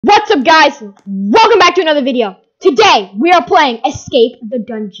What's up, guys? Welcome back to another video. Today we are playing Escape the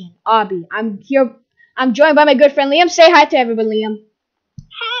Dungeon Obby. I'm joined by my good friend Liam. Say hi to everybody, Liam.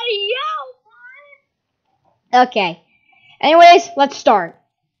 Hey yo. Okay. Anyways, let's start.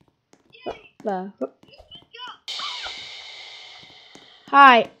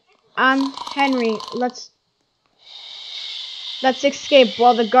 Hi, I'm Henry. Let's escape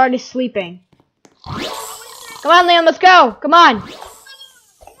while the guard is sleeping. Come on, Liam. Let's go. Come on.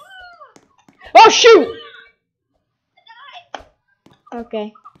 Oh shoot!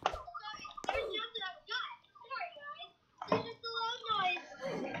 Okay.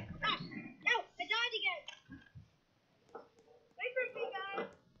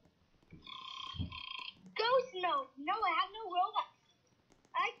 No, I have no Robux.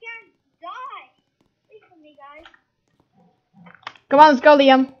 I can't die. Wait for me, guys. Come on, let's go,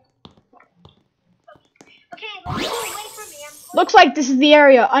 Liam. Okay, let's go. Wait for me. Looks like this is the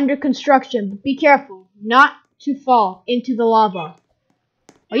area under construction. Be careful not to fall into the lava.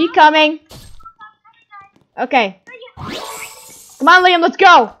 Are you coming? Okay. Come on, Liam, let's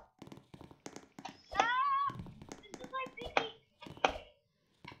go.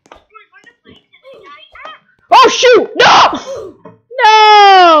 Oh shoot! No!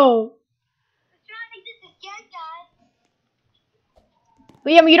 No!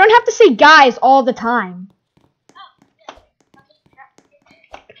 Liam, you don't have to say guys all the time.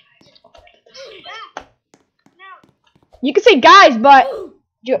 You can say guys, but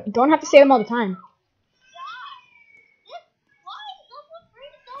you don't have to say them all the time.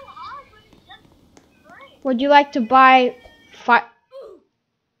 Would you like to buy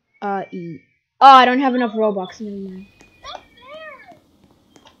eat? Oh, I don't have enough Robux. Never mind.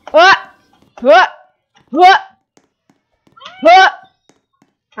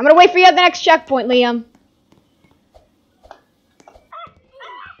 I'm gonna wait for you at the next checkpoint, Liam.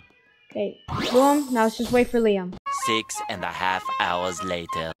 Okay, boom. Now let's just wait for Liam. 6.5 hours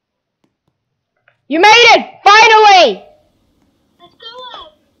later. You made it! Finally! Let's go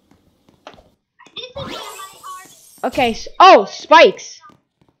up. This is one of my hardest. Okay, oh, spikes.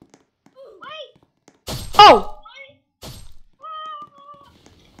 Wait. Oh!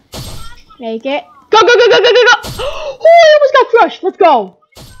 Make it. Go, go, go, go, go, go, go! Oh, I almost got crushed. Let's go.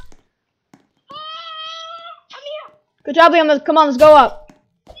 Come here. Good job, Liam. Come on, let's go up.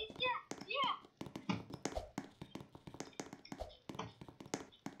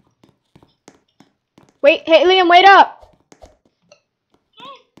 Wait, hey, Liam, wait up.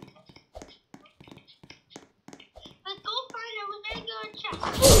 Let's go find it. We're gonna go check.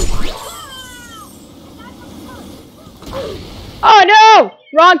 Oh, no!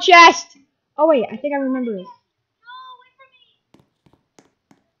 Wrong chest. Oh, wait, I think I remember it.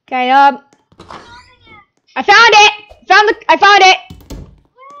 Okay, I found it! I found it!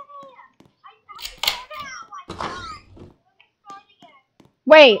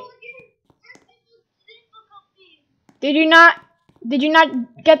 Wait. Did you not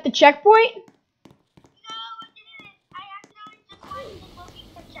get the checkpoint? No, I didn't. I accidentally just went looking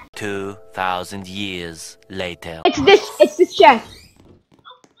for check. 2,000 years later. It's this chest.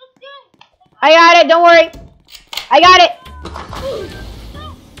 Oh, that's good. I got it, don't worry. I got it.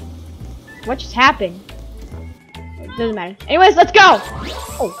 What just happened? It doesn't matter. Anyways, let's go.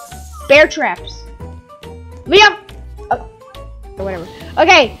 Oh, bear traps. Liam. Oh, whatever.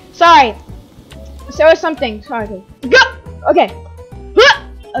 Okay, sorry. There was something. Sorry. Go. Okay.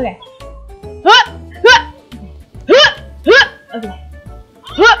 Okay. Okay. Okay.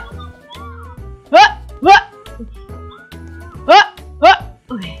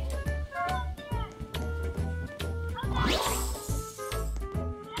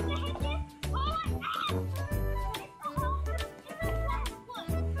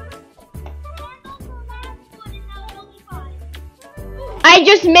 I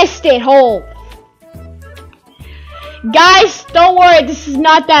just missed it whole. Guys, don't worry, this is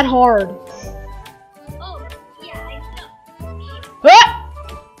not that hard. Oh, yeah, I know.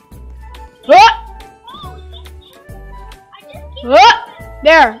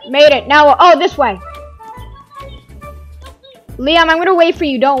 There, made it. Now, oh, this way. Liam, I'm gonna wait for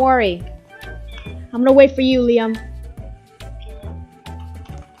you, don't worry. I'm gonna wait for you, Liam.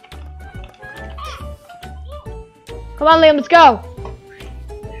 Come on, Liam, let's go.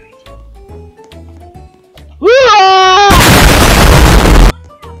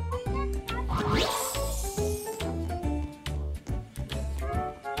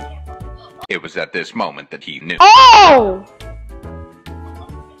 It was at this moment that he knew. Oh!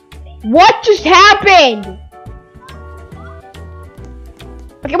 What just happened?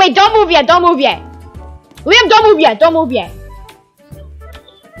 Okay, wait, don't move yet, don't move yet. Liam, don't move yet, don't move yet.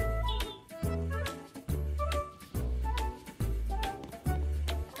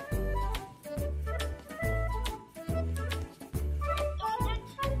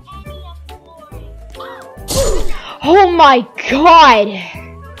 Oh my god!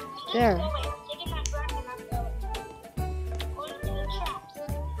 There. Taking my breath and I'm going to the traps.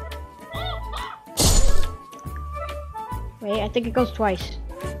 Wait, I think it goes twice.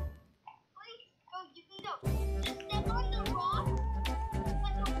 Wait, oh, you can go. Just step on the rock,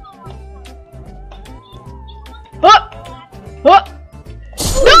 but don't go on the Oh! Oh!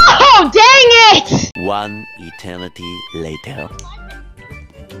 No! Dang it! One eternity later.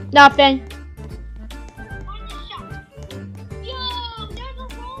 Nothing. Yo, there's a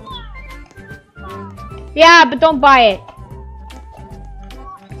Roblox. Yeah, but don't buy it.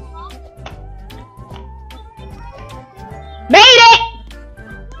 Made it!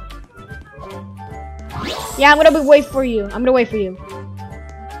 Yeah, I'm gonna wait for you. I'm gonna wait for you.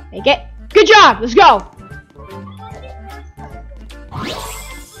 Make it. Good job. Let's go.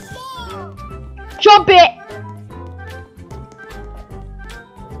 Jump it.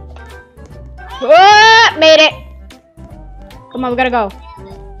 Made it. Come on, we gotta go.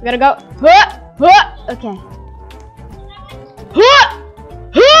 We gotta go. Okay. No!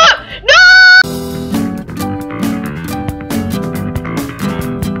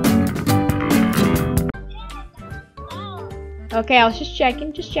 Okay, I was just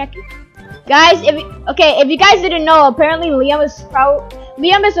checking, Guys, if you guys didn't know, apparently Liam is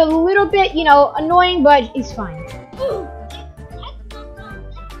a little bit, you know, annoying, but he's fine.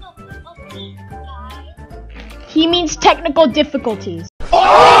 He means technical difficulties.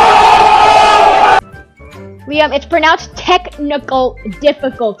 Liam, it's pronounced technical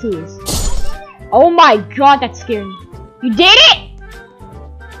difficulties. Oh my god, that's scary. You did it?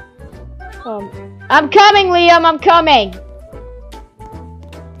 I'm coming, Liam, I'm coming.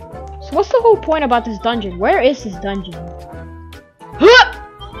 So what's the whole point about this dungeon? Where is this dungeon?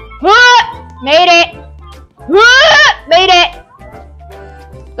 Made it. Made it.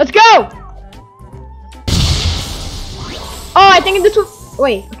 Let's go. Oh, I think this was.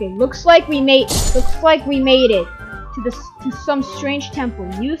 Wait. Okay. Looks like we made it to some strange temple.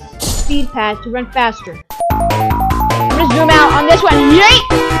 Use speed pad to run faster. I'm gonna zoom out on this one. Yeet!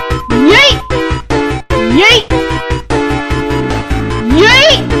 Yeet! Yeet!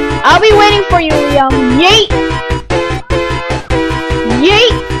 Yeet! I'll be waiting for you, Liam. Yeet!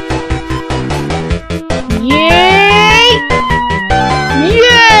 Yeet! Yeet!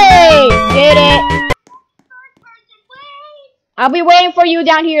 Yay! Did it! I'll be waiting for you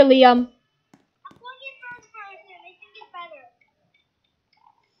down here, Liam. I'm going in first person. I think it's better.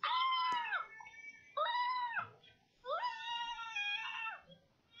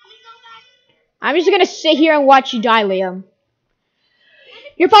 Let me go back. I'm just gonna sit here and watch you die, Liam.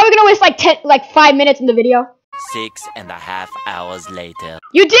 You're probably gonna waste like 5 minutes in the video. 6.5 hours later.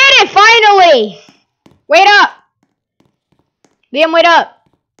 You did it, finally! Wait up! Liam, wait up!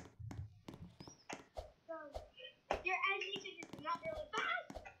 Your animation is not really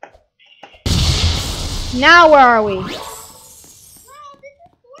fast. Now where are we? Wow, this is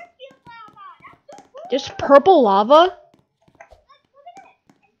force field lava. That's so cool. Just purple lava? Look at it.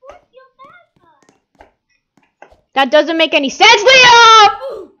 It's force field lava. That doesn't make any sense,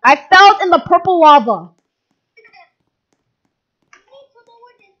 Liam! I fell in the purple lava. You need to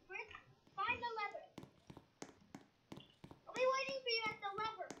lower this brick. Find the lever. I'll be waiting for you at the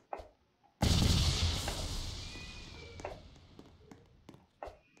lever.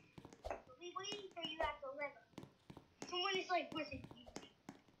 I'll be waiting for you at the lever. Someone is like whizzing.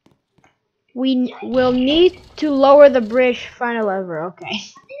 We will need to lower the bridge. Find a lever. Okay.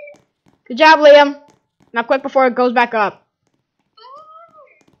 Good job, Liam. Now quick before it goes back up.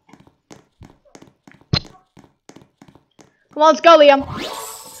 Come on, let's go, Liam. Why is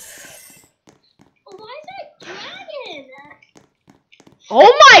that dragon?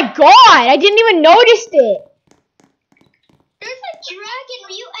 Oh my god! I didn't even notice it. There's a dragon,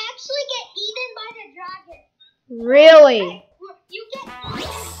 but you actually get eaten by the dragon. Really? You get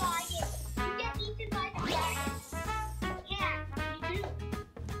eaten by it. You get eaten by the dragon. Yeah, you do.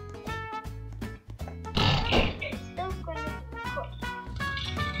 It's still going to cook.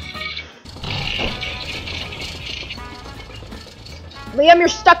 Liam, you're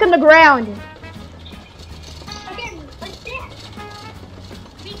stuck in the ground. Again, like that.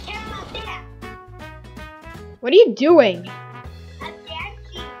 Be careful of that. What are you doing? I'm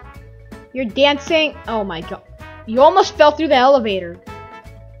dancing. You're dancing. Oh my god. You almost fell through the elevator.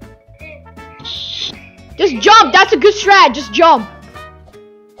 Just jump. That's a good strat. Just jump.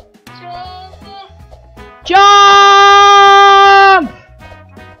 Jump!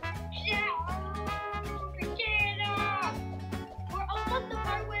 We're almost the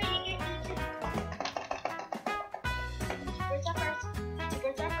part where you get eaten. Secrets are first.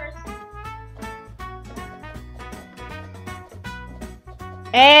 Secrets are first.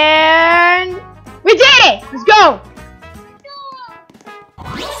 And we did it! Let's go!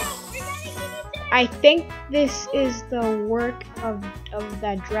 I think this is the work of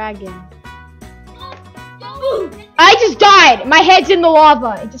that dragon. I just died! My head's in the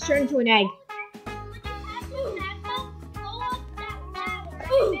lava. It just turned into an egg.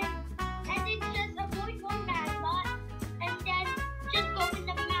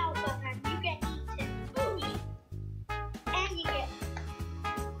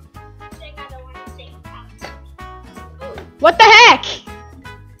 What the heck?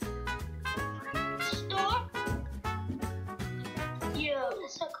 Stop. Yeah,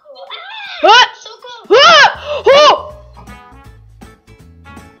 that's so cool. What? So cool. Oh!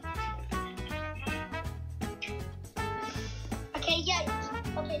 Okay, yes.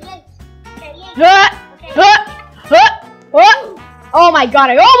 Okay, yes. Okay, yes. Oh my god,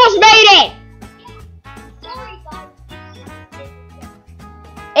 I almost made it! Sorry, guys.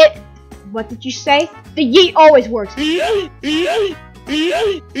 What did you say? The yeet always works. I told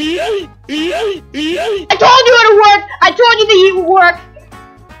you it would work! I told you the yeet would work!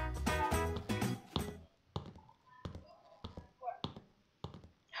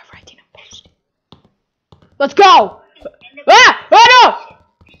 Let's go! Ah! Oh no!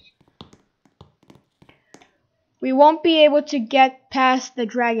 We won't be able to get past the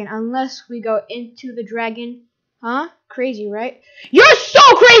dragon unless we go into the dragon. Huh? Crazy, right? You're so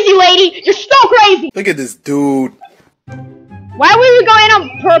crazy, lady! You're so crazy! Look at this dude. Why would we go in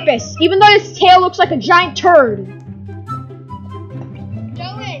on purpose? Even though his tail looks like a giant turd.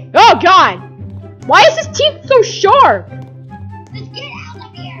 Go in. Oh god! Why is his teeth so sharp? Let's get out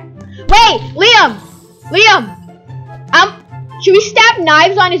of here. Wait, Liam! Liam! Should we stab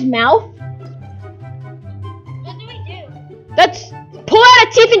knives on his mouth? What do we do? Let's pull out a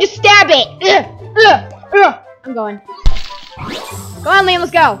teeth and just stab it! I'm going. Go on, Liam,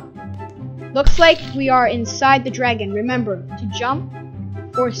 let's go. Looks like we are inside the dragon. Remember to jump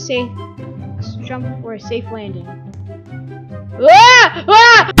for a safe landing. Ah!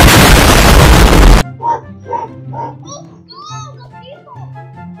 Ah! Oh, the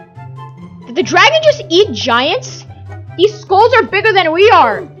people. Did the dragon just eat giants? These skulls are bigger than we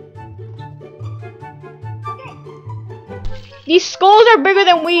are. These skulls are bigger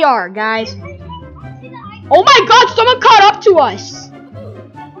than we are, guys. Oh my god, someone caught up to us.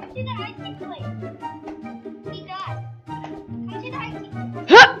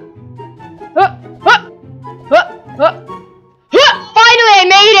 Huh. Huh. Huh. Huh. Huh. Huh. Finally, I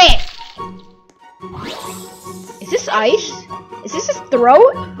made it. Is this ice? Is this his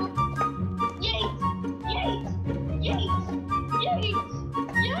throat?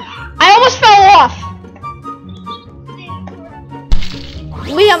 I almost fell off.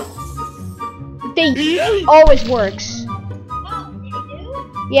 Liam, they always works.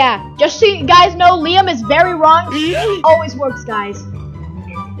 Yeah, just so you guys know, Liam is very wrong. Always works, guys.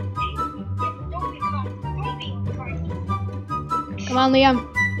 Come on, Liam.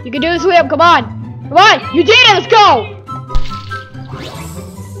 You can do this, Liam. Come on. Come on. You did it. Let's go.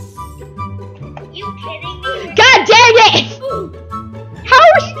 You kidding me? God dang it.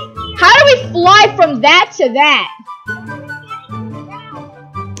 How do we fly from that to that?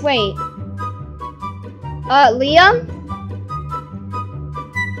 Wait. Liam?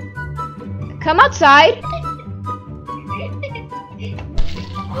 Come outside.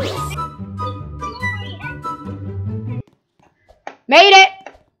 Made it.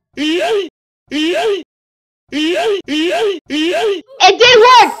 It did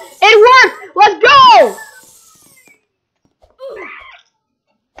work. It worked. Let's go.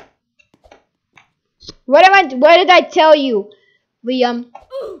 What did I tell you, Liam?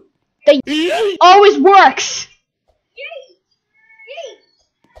 They always works.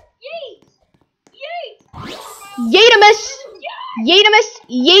 Yeetamus, Yeetamus,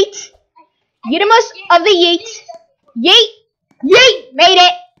 yeet. Yeetamus of the yeet. Yeet, yeet, made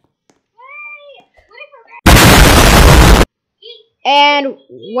it. And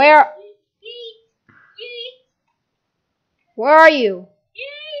where are you?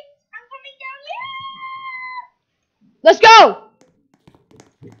 Let's go!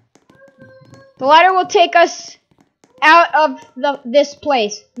 The ladder will take us out of this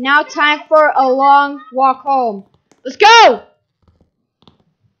place. Now time for a long walk home. Let's go!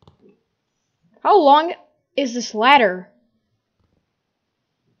 How long is this ladder?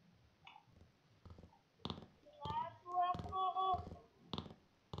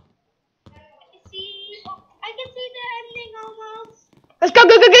 I can see the ending almost. Let's go,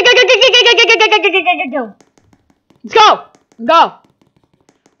 go, go, go, go, go, go, go, go, go, go, go, go, go, go. Let's go! Go!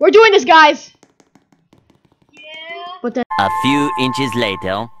 We're doing this, guys! Yeah. But then A few inches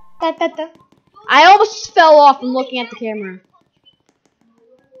later. I almost fell off from looking at the camera.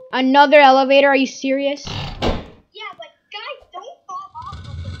 Another elevator? Are you serious? Yeah, but guys, don't fall off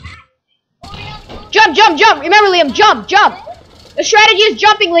of the map. Or else Jump, jump, jump! Remember, Liam, jump, jump! The strategy is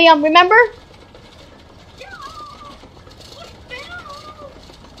jumping, Liam, remember?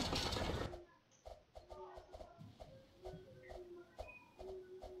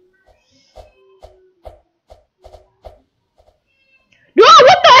 No,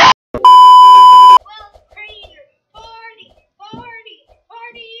 what the heck? well, Crainer, party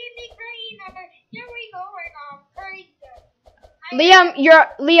in the Crainer. Here we go, Crainer.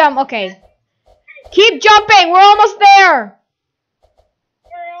 Liam, okay. Keep jumping, we're almost there.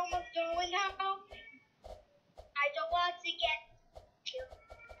 We're almost going now. I don't want to get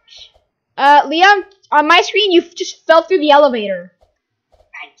killed. Liam, on my screen, you just fell through the elevator.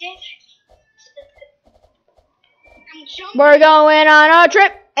 I did. I'm jumping. We're going on a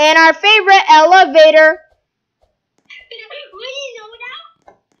trip in our favorite elevator. What do you know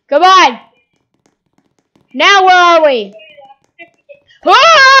now? Come on. Now where are we?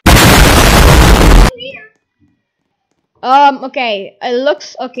 Ah! Okay. It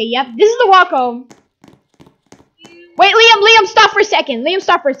looks okay. Yep. This is the walk home. Wait, Liam, stop for a second.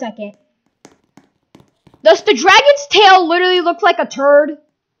 Stop for a second. Does the dragon's tail literally look like a turd? It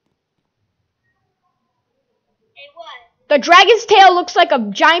was. The dragon's tail looks like a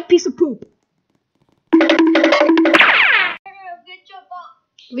giant piece of poop. Good job, Bob.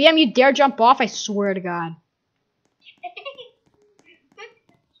 Liam, you dare jump off? I swear to God.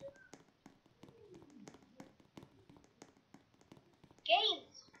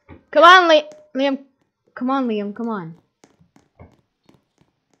 Games. Come on, Liam. Come on, Liam. Come on.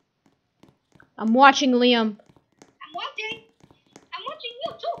 I'm watching Liam. I'm watching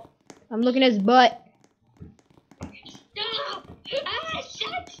you too. I'm looking at his butt. Stop.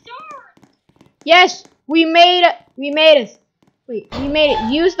 Start. Yes, we made it. We made it. Wait, we made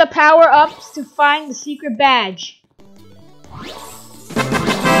it. Use the power-ups to find the secret badge.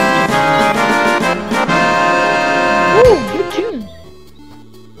 Ooh, good tune.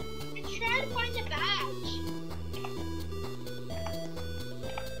 I'm trying to find the badge.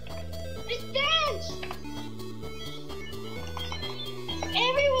 Let's dance.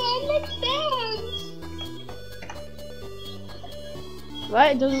 Everyone, let's dance. What?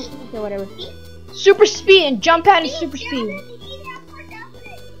 It doesn't. Okay, whatever. Super speed and jump out in super speed.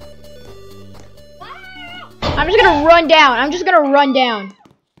 I'm just gonna run down.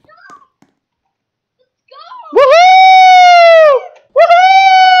 Woohoo!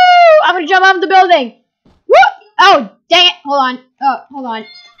 Woohoo! I'm gonna jump off the building. Woo! Oh, dang it. Hold on. Oh, hold on.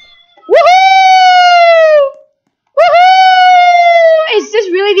 Woohoo! Woohoo! Is this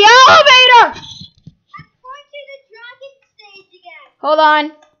really the elevator? I'm going to the dragon stage again. Hold on.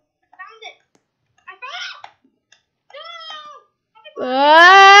 Found it. I found it. No!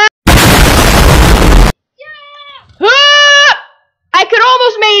 Ah! Yeah! Ah! I could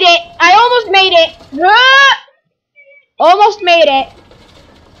almost made it. I almost made it. Ah! Almost made it.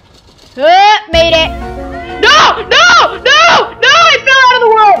 Ah! Made it. No! No! No! No! I fell out of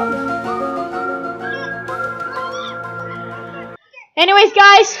the world. Anyways,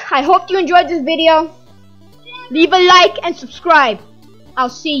 guys, I hope you enjoyed this video. Leave a like and subscribe. I'll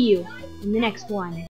see you in the next one.